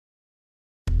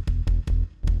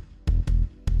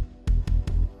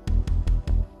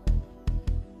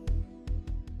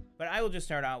But I will just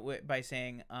start out by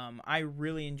saying I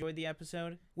really enjoyed the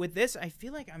episode. With this, I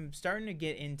feel like I'm starting to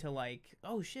get into like,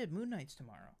 oh shit, Moon Knight's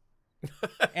tomorrow.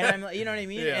 And I'm like, you know what I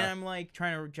mean? Yeah. And I'm like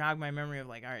trying to jog my memory of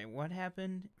like, all right, what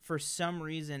happened? For some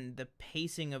reason, the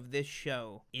pacing of this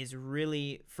show is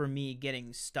really, for me,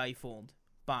 getting stifled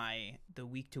by the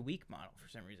week-to-week model for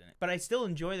some reason. But I still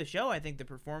enjoy the show. I think the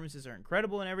performances are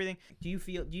incredible and everything. Do you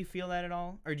feel that at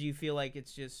all? Or do you feel like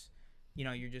it's just, you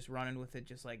know, you're just running with it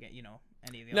just like, you know,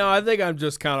 any of the No, other I think I'm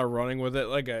just kind of running with it.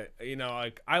 Like,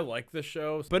 I like the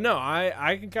show. But no,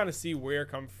 I can kind of see where it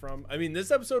comes from. I mean,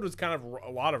 this episode was kind of a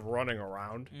lot of running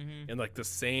around in, like, the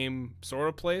same sort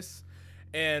of place.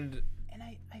 And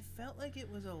I felt like it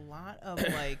was a lot of,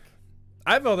 like...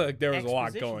 I felt like there was a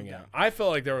lot going exposition on. I felt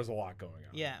like there was a lot going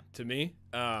on. Yeah. To me.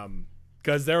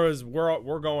 Because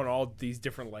we're going all these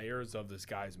different layers of this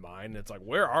guy's mind. It's like,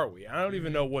 where are we? I don't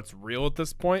even know what's real at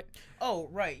this point. Oh,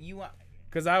 right.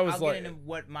 Because I was I'll like, get into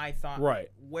what my thought, right,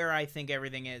 where I think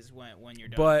everything is when you're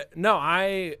done. But no,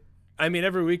 I mean,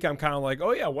 every week I'm kind of like,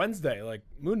 oh yeah, Wednesday, like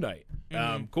Moon Knight,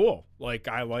 cool. Like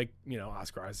I like, you know,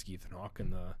 Oscar Isaac, Ethan Hawke,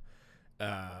 and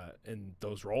in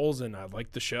those roles, and I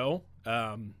like the show.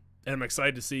 And I'm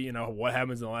excited to see, you know, what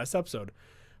happens in the last episode.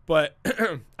 But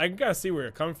I can kind of see where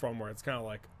it comes from, where it's kind of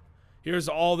like, here's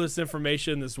all this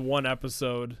information, this one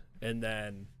episode, and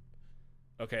then,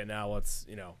 okay, now let's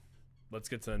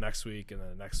get to the next week and then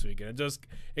the next week. And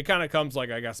it kind of comes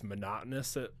like, I guess,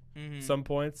 monotonous at some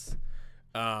points.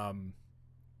 But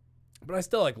I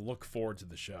still like look forward to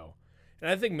the show. And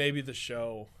I think maybe the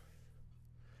show,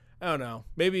 I don't know,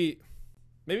 maybe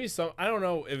some, I don't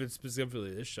know if it's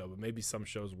specifically this show, but maybe some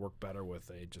shows work better with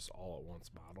a just all at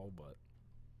once model, but.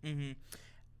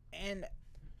 And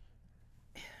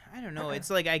I don't know, it's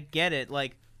like, I get it.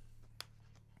 Like,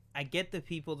 I get the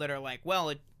people that are like,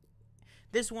 well,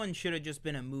 this one should have just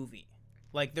been a movie.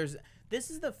 Like, this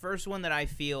is the first one that I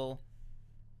feel,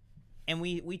 and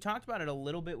we talked about it a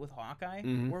little bit with Hawkeye,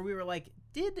 where we were like,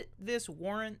 did this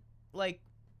warrant, like,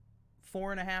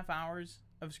 4.5 hours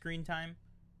of screen time?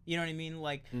 You know what I mean?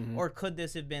 Like, or could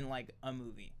this have been, like, a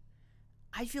movie?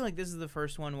 I feel like this is the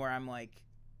first one where I'm like,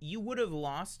 you would have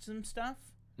lost some stuff,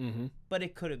 but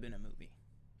it could have been a movie.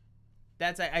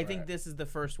 I think this is the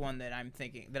first one that I'm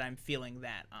feeling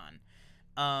that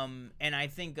on. And I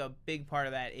think a big part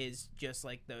of that is just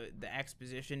like the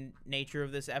exposition nature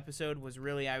of this episode was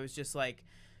really, I was just like,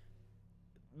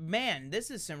 man, this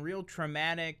is some real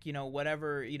traumatic, you know,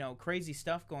 whatever, you know, crazy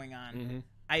stuff going on.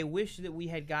 I wish that we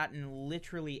had gotten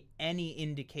literally any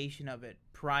indication of it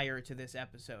prior to this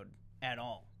episode at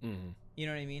all. You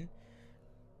know what I mean?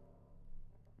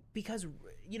 Because,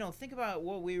 you know, think about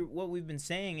what we've been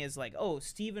saying is like, oh,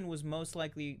 Steven was most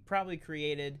likely probably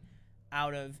created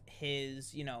out of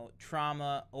his, you know,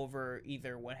 trauma over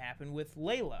either what happened with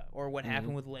Layla or what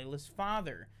happened with Layla's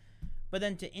father. But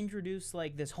then to introduce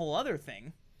like this whole other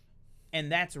thing, and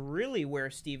that's really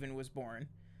where Steven was born,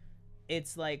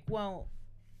 it's like, well,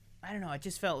 I don't know, it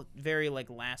just felt very like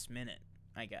last minute,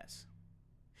 I guess.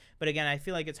 But again, I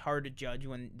feel like it's hard to judge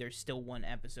when there's still one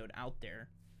episode out there.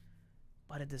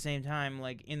 But at the same time,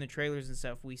 like in the trailers and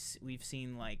stuff, we've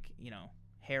seen like, you know,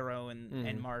 Harrow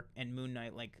and Mark and Moon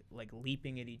Knight like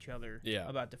leaping at each other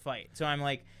about to fight. So I'm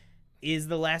like, is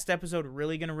the last episode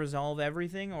really going to resolve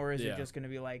everything, or is it just going to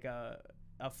be like a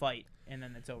fight and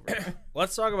then it's over?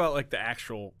 Let's talk about like the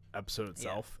actual episode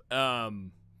itself.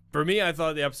 For me, I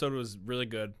thought the episode was really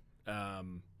good.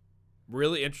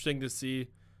 Really interesting to see,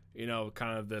 you know,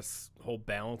 kind of this whole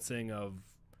balancing of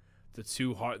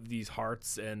the these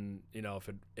hearts, and you know,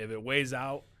 if it weighs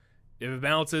out, if it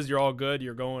balances, you're all good.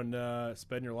 You're going to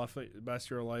spend your best of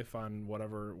your life on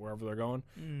wherever they're going.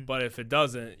 But if it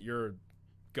doesn't, you're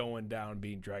going down,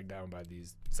 being dragged down by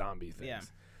these zombie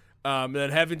things. And then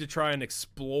having to try and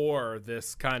explore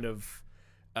this kind of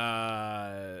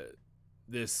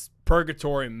this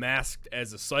purgatory masked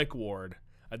as a psych ward,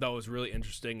 I thought was really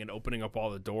interesting, and opening up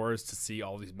all the doors to see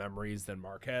all these memories that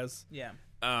Mark has.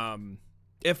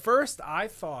 At first, I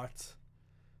thought,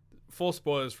 full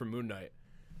spoilers for Moon Knight,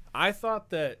 I thought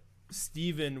that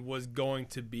Steven was going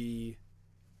to be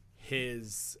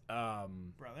his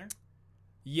brother?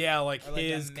 Yeah, like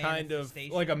his kind of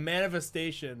like a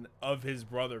manifestation of his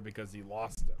brother because he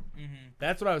lost him.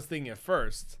 That's what I was thinking at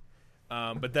first.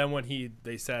 But then when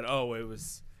they said, oh, it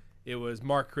was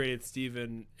Mark created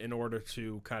Steven in order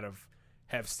to kind of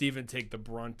have Steven take the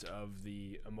brunt of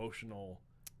the emotional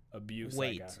abuse.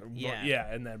 Weight.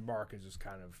 And then Mark is just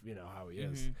kind of, you know, how he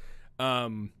is.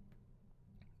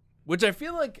 Which I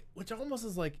feel like, which almost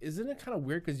is like, isn't it kind of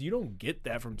weird? Because you don't get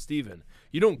that from Steven.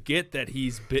 You don't get that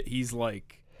he's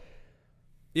like,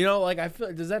 you know, like I feel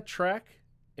like, does that track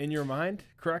in your mind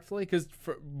correctly? Because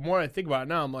more I think about it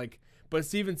now, I'm like, but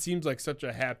Steven seems like such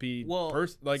a happy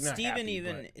person. Like, not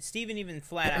happy, Steven even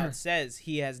flat out says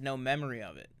he has no memory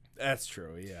of it. That's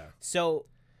true, yeah. So,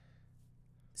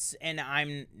 and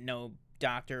I'm no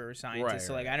doctor or scientist,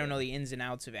 so like I don't know the ins and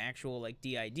outs of actual like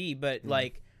DID, but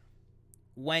like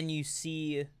when you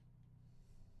see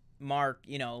Mark,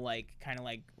 you know, like kind of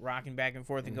like rocking back and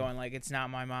forth and going like, it's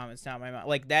not my mom,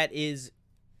 like that is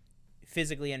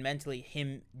physically and mentally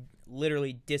him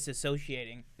literally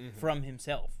disassociating from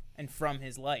himself and from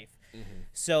his life.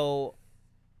 So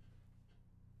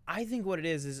I think what it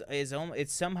is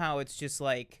it's somehow it's just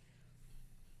like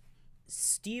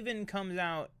Steven comes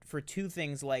out for two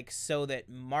things, like so that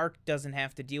Mark doesn't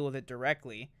have to deal with it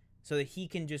directly, so that he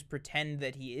can just pretend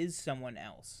that he is someone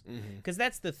else. Because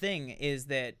that's the thing at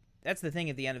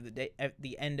the end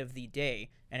of the day.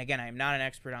 And again, I'm not an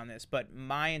expert on this, but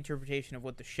my interpretation of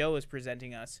what the show is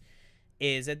presenting us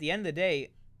is at the end of the day,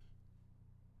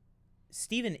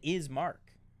 Steven is Mark.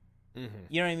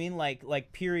 You know what I mean?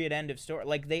 Like period, end of story.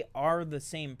 Like they are the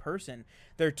same person.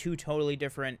 They're two totally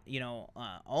different, you know,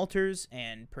 alters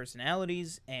and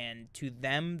personalities, and to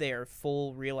them they are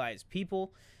full realized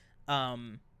people.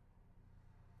 But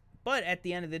at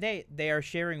the end of the day, they are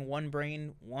sharing one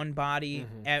brain, one body,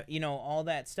 you know, all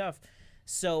that stuff.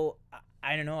 So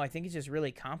I don't know. I think it's just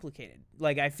really complicated.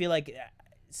 Like I feel like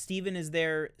Steven is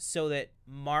there so that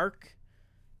Mark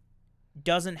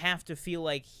doesn't have to feel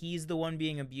like he's the one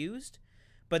being abused,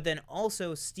 but then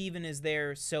also Steven is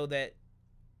there so that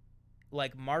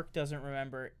like Mark doesn't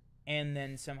remember, and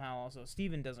then somehow also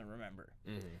Steven doesn't remember.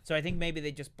 So I think maybe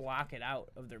they just block it out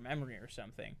of their memory or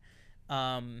something,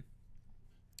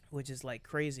 which is like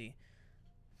crazy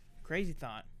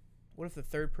thought. What if the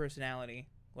third personality,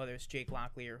 whether it's Jake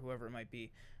Lockley or whoever it might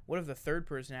be, what if the third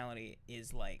personality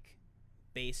is like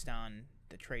based on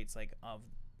the traits like of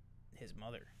his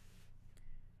mother?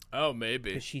 Oh,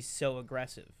 maybe. Because she's so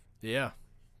aggressive. Yeah,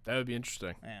 that would be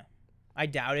interesting. Yeah, I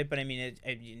doubt it, but I mean,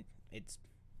 it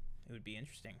would be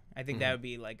interesting. I think that would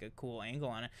be like a cool angle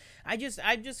on it. I'm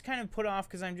just kind of put off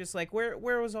because I'm just like, where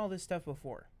was all this stuff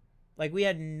before? Like we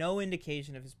had no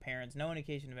indication of his parents, no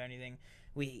indication of anything.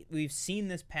 We've seen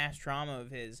this past trauma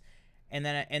of his, and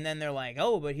then they're like,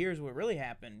 oh, but here's what really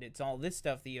happened. It's all this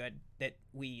stuff that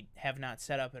we have not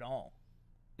set up at all.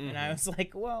 And I was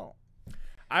like, well.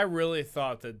 I really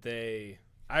thought they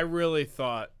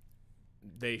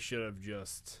should have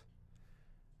just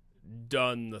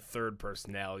done the third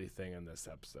personality thing in this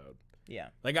episode. Yeah.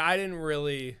 Like I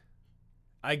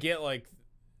get like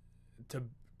to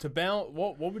balance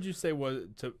what would you say was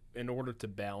in order to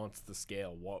balance the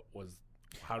scale,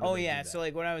 how did they do that? So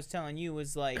like what I was telling you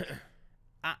was like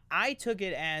I took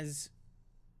it as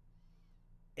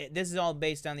this is all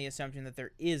based on the assumption that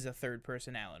there is a third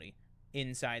personality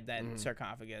inside that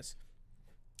sarcophagus.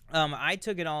 I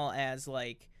took it all as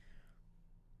like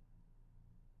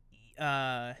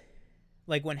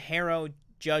when Harrow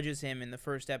judges him in the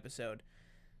first episode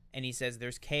and he says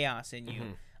there's chaos in you.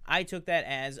 I took that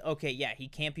as, okay, yeah, he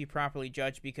can't be properly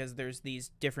judged because there's these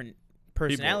different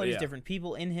personalities, different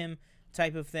people in him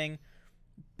type of thing.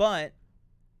 But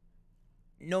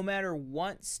no matter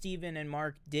what Steven and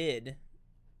Mark did,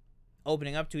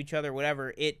 opening up to each other,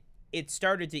 whatever, it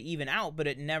started to even out, but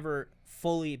it never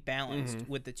fully balanced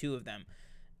with the two of them.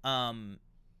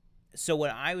 So what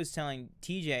I was telling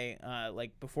TJ,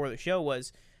 like before the show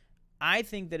was, I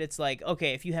think that it's like,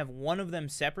 okay, if you have one of them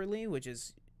separately, which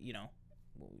is, you know,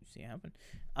 what we see happen.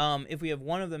 If we have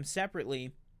one of them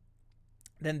separately,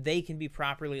 then they can be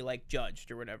properly like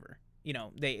judged or whatever. You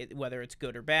know, whether it's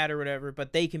good or bad or whatever,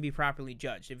 but they can be properly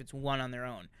judged if it's one on their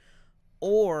own.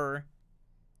 Or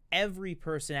every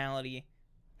personality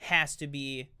has to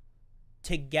be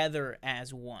together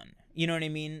as one. You know what I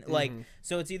mean? Like,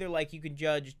 so it's either like you can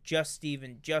judge just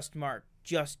Steven, just Mark,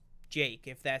 just Jake,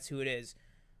 if that's who it is.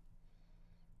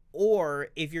 Or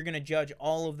if you're going to judge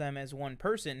all of them as one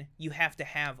person, you have to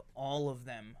have all of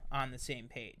them on the same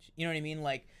page. You know what I mean?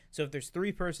 Like, so if there's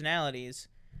three personalities,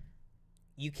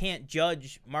 you can't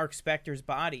judge Mark Spector's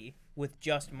body with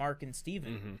just Mark and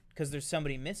Steven because there's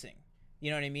somebody missing.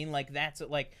 You know what I mean? Like, that's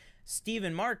like Steve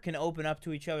and Mark can open up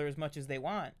to each other as much as they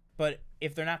want, but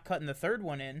if they're not cutting the third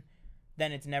one in,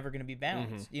 then it's never going to be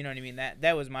balanced. You know what I mean?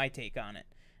 That was my take on it.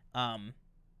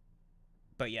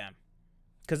 But yeah,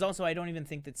 because also I don't even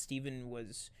think that Steven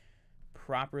was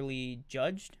properly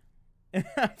judged.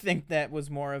 I think that was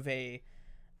more of a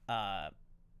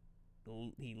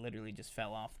he literally just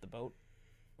fell off the boat.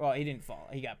 Well, he didn't fall.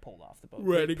 He got pulled off the boat.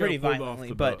 Right, he pretty got pulled violently.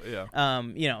 off the but boat, yeah.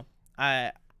 you know,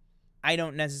 I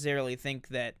don't necessarily think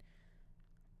that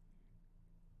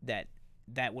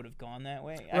that would have gone that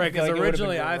way. Right, because like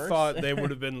originally I thought they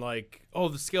would have been like, oh,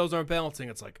 the scales aren't balancing.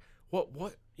 It's like, what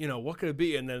could it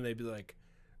be? And then they'd be like,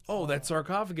 oh, that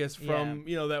sarcophagus from,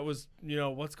 that was,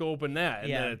 let's go open that.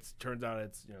 And then it turns out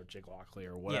it's, Jake Lockley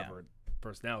or whatever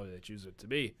personality they choose it to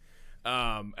be.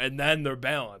 And then they're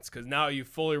balanced because now you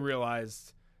fully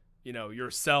realized,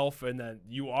 yourself, and then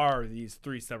you are these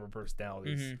 3 separate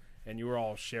personalities, and you were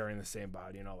all sharing the same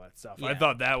body and all that stuff. I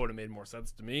thought that would have made more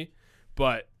sense to me,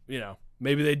 but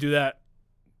maybe they do that.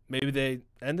 Maybe they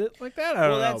end it like that. I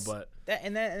don't know, but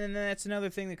and then that's another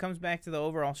thing that comes back to the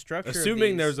overall structure.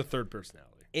 Assuming there's a third personality.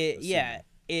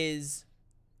 Is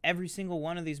every single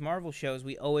one of these Marvel shows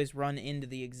we always run into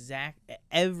the exact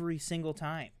every single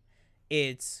time.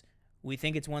 We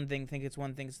think it's one thing, think it's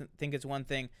one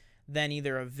thing, then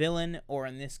either a villain or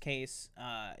in this case,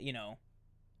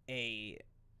 a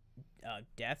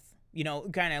death.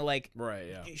 Kind of like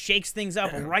shakes things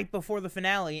up right before the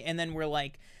finale, and then we're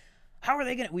like, how are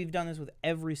they gonna? We've done this with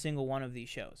every single one of these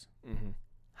shows.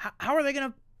 How are they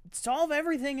gonna solve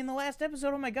everything in the last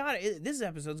episode? Oh my god, this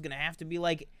episode's gonna have to be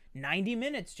like 90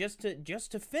 minutes just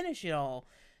to finish it all,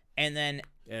 and then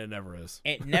it never is.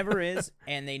 It never is,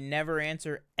 and they never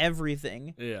answer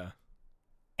everything. Yeah,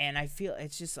 and I feel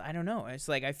it's just I don't know. It's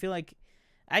like I feel like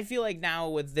now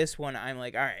with this one, I'm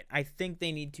like, all right, I think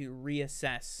they need to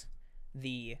reassess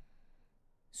the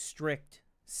strict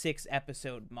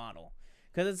 6-episode model.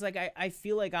 Because it's like, I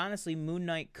feel like, honestly, Moon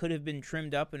Knight could have been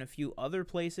trimmed up in a few other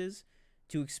places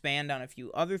to expand on a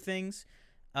few other things.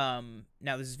 Now,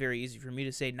 this is very easy for me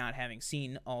to say, not having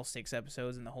seen all 6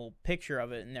 episodes and the whole picture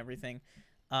of it and everything.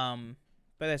 But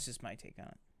that's just my take on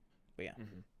it. But yeah.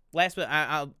 Last, but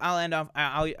I'll end off.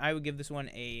 I would give this one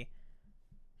a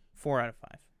 4 out of 5.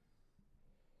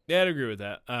 Yeah, I'd agree with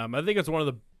that. I think it's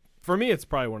for me, it's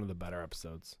probably one of the better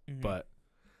episodes. But,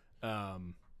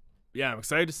 yeah, I'm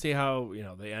excited to see how,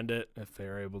 they end it, if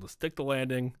they're able to stick the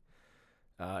landing.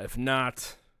 If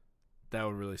not, that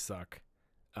would really suck.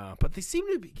 But they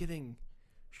seem to be getting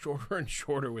shorter and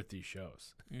shorter with these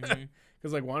shows.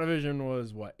 Because, like, WandaVision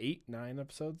was, 8, 9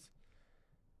 episodes?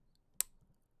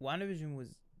 WandaVision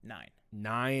was 9.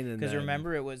 9, because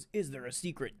remember it was, is there a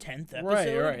secret 10th episode?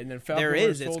 Right, and then Falcon there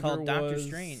is. Soldier it's called Doctor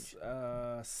Strange. 6.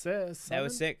 That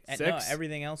was 6. 6. No,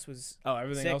 everything else was. Oh,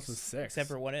 everything else was 6, except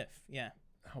for What If. Yeah.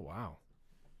 Oh wow.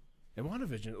 And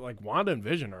WandaVision, like Wanda and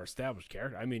Vision, are established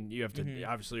characters. I mean, you have to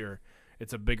obviously,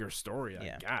 it's a bigger story,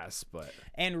 I guess, but.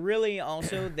 And really,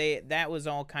 also, that was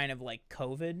all kind of like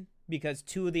COVID, because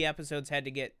 2 of the episodes had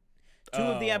to get. 2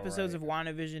 of the episodes of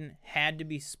WandaVision had to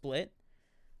be split.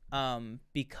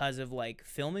 Because of like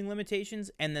filming limitations,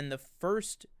 and then the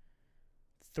first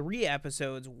 3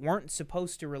 episodes weren't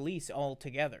supposed to release all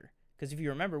together, because if you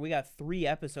remember, we got 3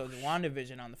 episodes of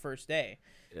WandaVision on the first day.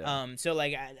 So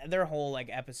like their whole like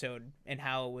episode and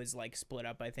how it was like split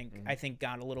up, I think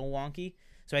got a little wonky.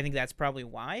 So I think that's probably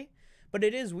why. But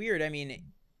it is weird. I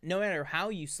mean, no matter how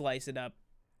you slice it up,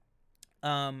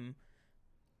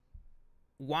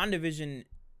 WandaVision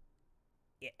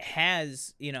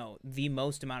has, the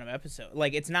most amount of episodes.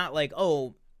 Like, it's not like,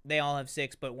 oh, they all have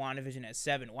 6, but WandaVision has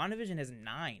 7. WandaVision has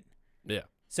 9. Yeah.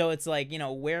 So it's like,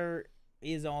 where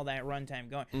is all that runtime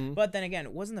going? But then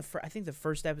again, I think the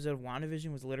first episode of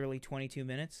WandaVision was literally 22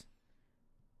 minutes.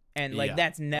 And, like,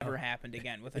 that's never happened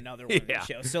again with another one of the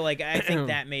shows. So, like, I think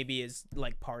that maybe is,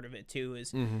 like, part of it, too,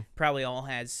 is probably all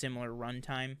has similar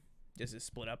runtime, just is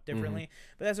split up differently.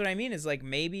 But that's what I mean is, like,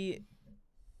 maybe...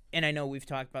 And I know we've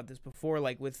talked about this before,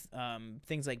 like with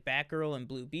things like Batgirl and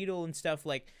Blue Beetle and stuff,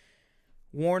 like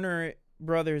Warner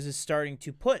Brothers is starting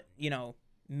to put,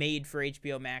 made for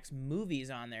HBO Max movies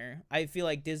on there. I feel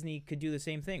like Disney could do the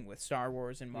same thing with Star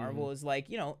Wars and Marvel is like,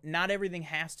 not everything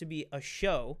has to be a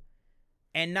show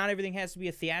and not everything has to be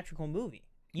a theatrical movie.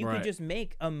 You could just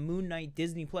make a Moon Knight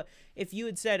Disney Plus. If you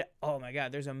had said, oh my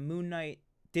God, there's a Moon Knight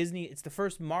Disney, it's the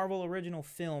first Marvel original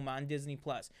film on Disney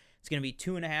Plus. It's going to be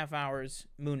 2.5 hours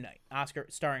Moon Knight,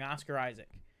 starring Oscar Isaac.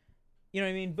 You know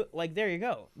what I mean? But like, there you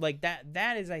go. Like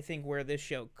that is, I think, where this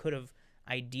show could have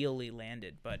ideally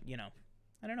landed. But,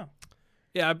 I don't know.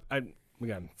 Yeah, I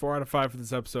again, 4 out of 5 for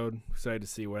this episode. Excited to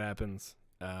see what happens.